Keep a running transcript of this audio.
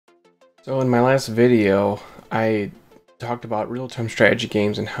So in my last video, I talked about real-time strategy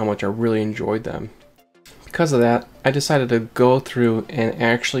games and how much I really enjoyed them. Because of that, I decided to go through and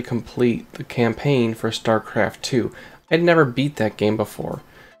actually complete the campaign for StarCraft 2. I'd never beat that game before.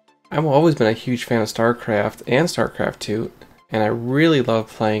 I've always been a huge fan of StarCraft and StarCraft 2, and I really love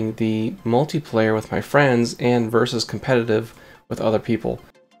playing the multiplayer with my friends and versus competitive with other people.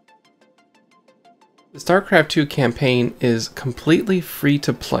 The StarCraft 2 campaign is completely free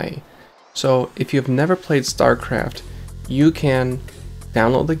to play. So if you've never played StarCraft, you can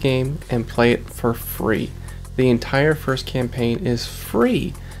download the game and play it for free. The entire first campaign is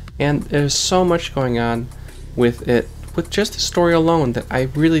free, and there's so much going on with it, with just the story alone, that I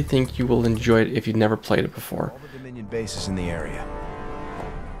really think you will enjoy it if you've never played it before. All the Dominion bases in the area.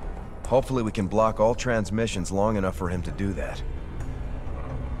 Hopefully we can block all transmissions long enough for him to do that.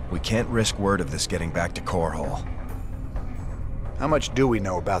 We can't risk word of this getting back to Core Hall. How much do we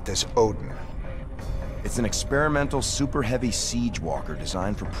know about this Odin? It's an experimental super heavy siege walker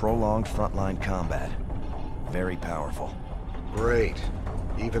designed for prolonged frontline combat. Very powerful. Great.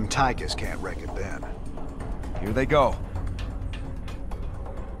 Even Tychus can't wreck it then. Here they go.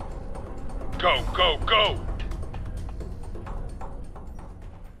 Go, go, go!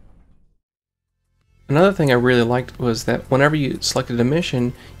 Another thing I really liked was that whenever you selected a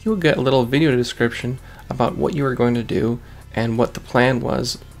mission, you would get a little video description about what you were going to do and what the plan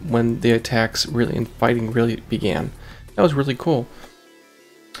was when the attacks really and fighting really began. That was really cool.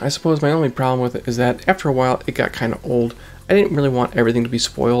 I suppose my only problem with it is that after a while it got kind of old. I didn't really want everything to be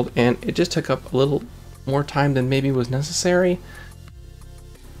spoiled, and it just took up a little more time than maybe was necessary.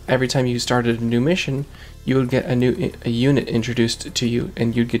 Every time you started a new mission, you would get a unit introduced to you,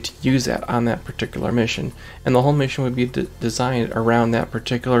 and you'd get to use that on that particular mission, and the whole mission would be designed around that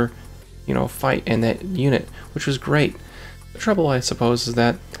particular, fight and that unit, which was great. The trouble, I suppose, is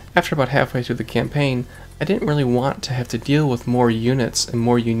that after about halfway through the campaign, I didn't really want to have to deal with more units and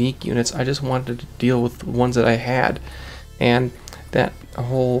more unique units. I just wanted to deal with the ones that I had, and that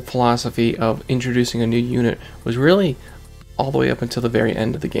whole philosophy of introducing a new unit was really all the way up until the very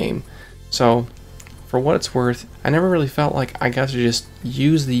end of the game. So for what it's worth, I never really felt like I got to just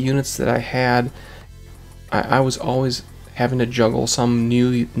use the units that I had. I was always having to juggle some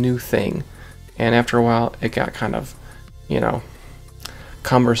new thing, and after a while it got kind of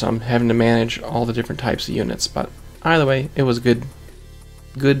cumbersome having to manage all the different types of units. But either way, it was good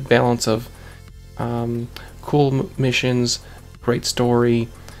balance of cool missions, great story,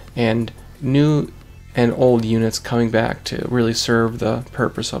 and new and old units coming back to really serve the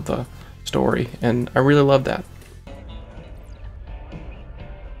purpose of the story, and I really love that.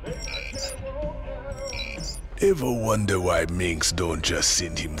 Ever wonder why Minx don't just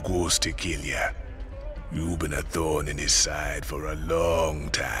send him ghosts to kill ya? You've been a thorn in his side for a long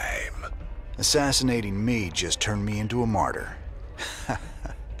time. Assassinating me just turned me into a martyr.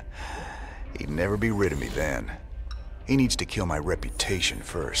 He'd never be rid of me then. He needs to kill my reputation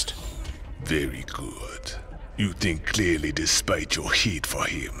first. Very good. You think clearly despite your hate for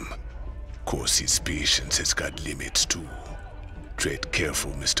him. Course his patience has got limits too. Tread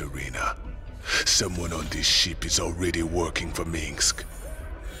careful, Mr. Reyna. Someone on this ship is already working for Minsk.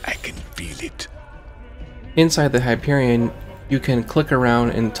 I can feel it. Inside the Hyperion, you can click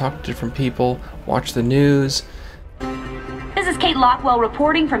around and talk to different people, watch the news. This is Kate Lockwell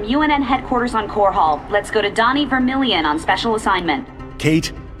reporting from UNN headquarters on Core Hall. Let's go to Donnie Vermillion on special assignment.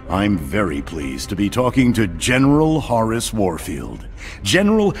 Kate, I'm very pleased to be talking to General Horace Warfield.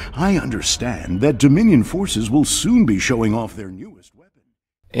 General, I understand that Dominion forces will soon be showing off their newest weapon.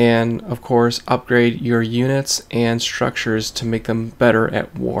 And, of course, upgrade your units and structures to make them better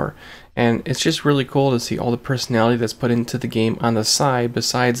at war. And it's just really cool to see all the personality that's put into the game on the side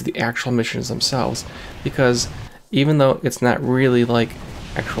besides the actual missions themselves. Because even though it's not really like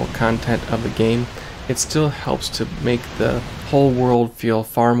actual content of the game, it still helps to make the whole world feel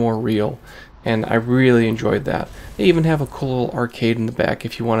far more real. And I really enjoyed that. They even have a cool little arcade in the back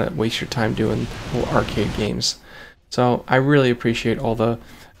if you want to waste your time doing little arcade games. So I really appreciate all the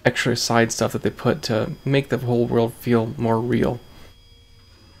extra side stuff that they put to make the whole world feel more real.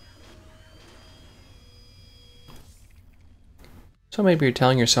 So maybe you're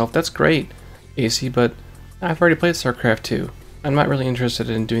telling yourself, that's great, AC, but I've already played StarCraft 2. I'm not really interested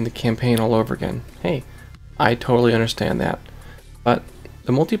in doing the campaign all over again. Hey, I totally understand that. But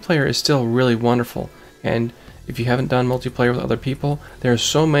the multiplayer is still really wonderful, and if you haven't done multiplayer with other people, there are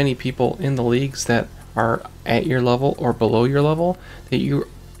so many people in the leagues that are at your level or below your level that you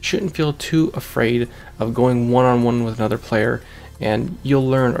shouldn't feel too afraid of going one-on-one with another player, and you'll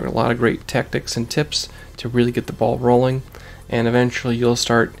learn a lot of great tactics and tips to really get the ball rolling, and eventually you'll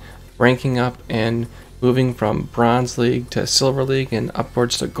start ranking up and moving from Bronze League to Silver League and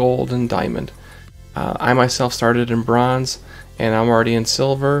upwards to Gold and Diamond. I myself started in Bronze, and I'm already in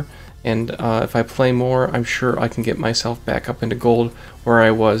Silver, and if I play more, I'm sure I can get myself back up into Gold where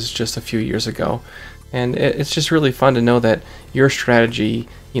I was just a few years ago. And it's just really fun to know that your strategy,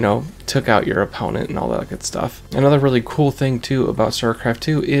 you know, took out your opponent and all that good stuff. Another really cool thing too about StarCraft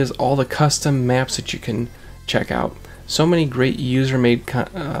 2 is all the custom maps that you can check out. So many great user-made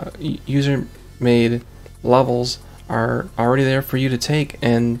levels are already there for you to take,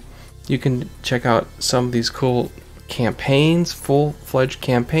 and you can check out some of these cool campaigns, full-fledged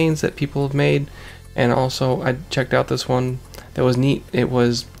campaigns that people have made. And also I checked out this one that was neat. It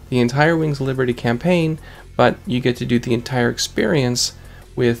was the entire Wings of Liberty campaign, but you get to do the entire experience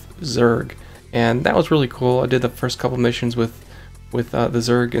with Zerg, and that was really cool. I did the first couple missions with the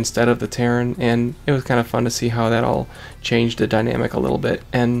Zerg instead of the Terran, and it was kind of fun to see how that all changed the dynamic a little bit.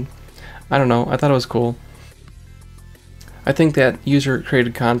 And I don't know, I thought it was cool. I think that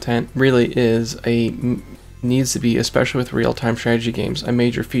user-created content really needs to be, especially with real-time strategy games, a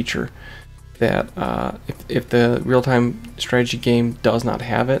major feature. That if the real-time strategy game does not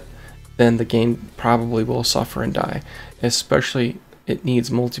have it, then the game probably will suffer and die. Especially, it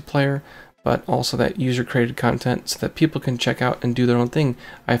needs multiplayer, but also that user-created content so that people can check out and do their own thing.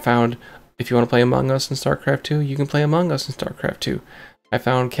 I found if you want to play Among Us in StarCraft 2, you can play Among Us in StarCraft 2. I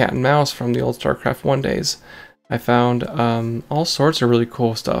found Cat and Mouse from the old StarCraft 1 days. I found all sorts of really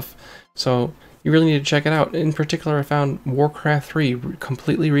cool stuff. So you really need to check it out. In particular, I found Warcraft 3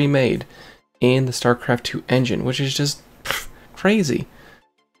 completely remade in the StarCraft 2 engine, which is just crazy.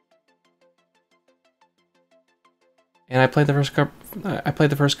 And I played the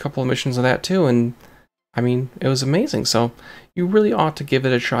first couple of missions of that too, and I mean, it was amazing. So you really ought to give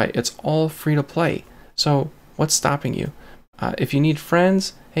it a try. It's all free to play. So what's stopping you? If you need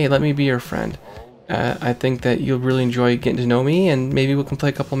friends, hey, let me be your friend. I think that you'll really enjoy getting to know me, and maybe we can play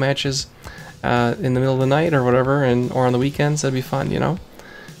a couple matches in the middle of the night or whatever, or on the weekends. That'd be fun, you know?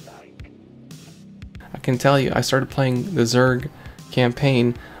 I can tell you, I started playing the Zerg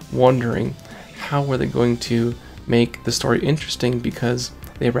campaign wondering how were they going to make the story interesting, because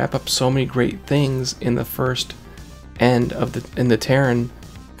they wrap up so many great things in the first end of the Terran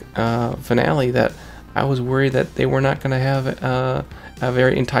finale that I was worried that they were not going to have a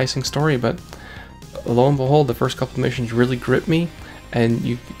very enticing story. But lo and behold, the first couple of missions really gripped me, and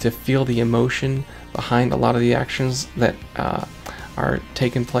you get to feel the emotion behind a lot of the actions that are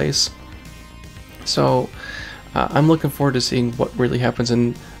taking place. So I'm looking forward to seeing what really happens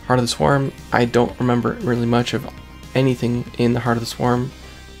in Heart of the Swarm. I don't remember really much of anything in the Heart of the Swarm,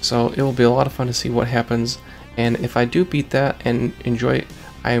 so it will be a lot of fun to see what happens. And if I do beat that and enjoy it,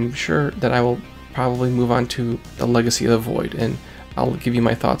 I am sure that I will probably move on to the Legacy of the Void, and I'll give you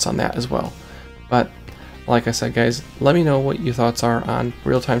my thoughts on that as well. But like I said, guys, let me know what your thoughts are on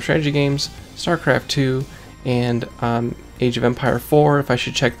real-time strategy games, StarCraft 2, and Age of Empire 4, if I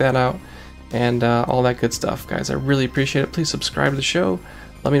should check that out, and all that good stuff, guys. I really appreciate it. Please subscribe to the show.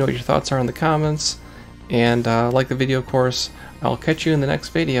 Let me know what your thoughts are in the comments, and like the video, of course. I'll catch you in the next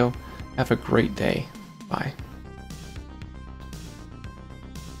video. Have a great day. Bye.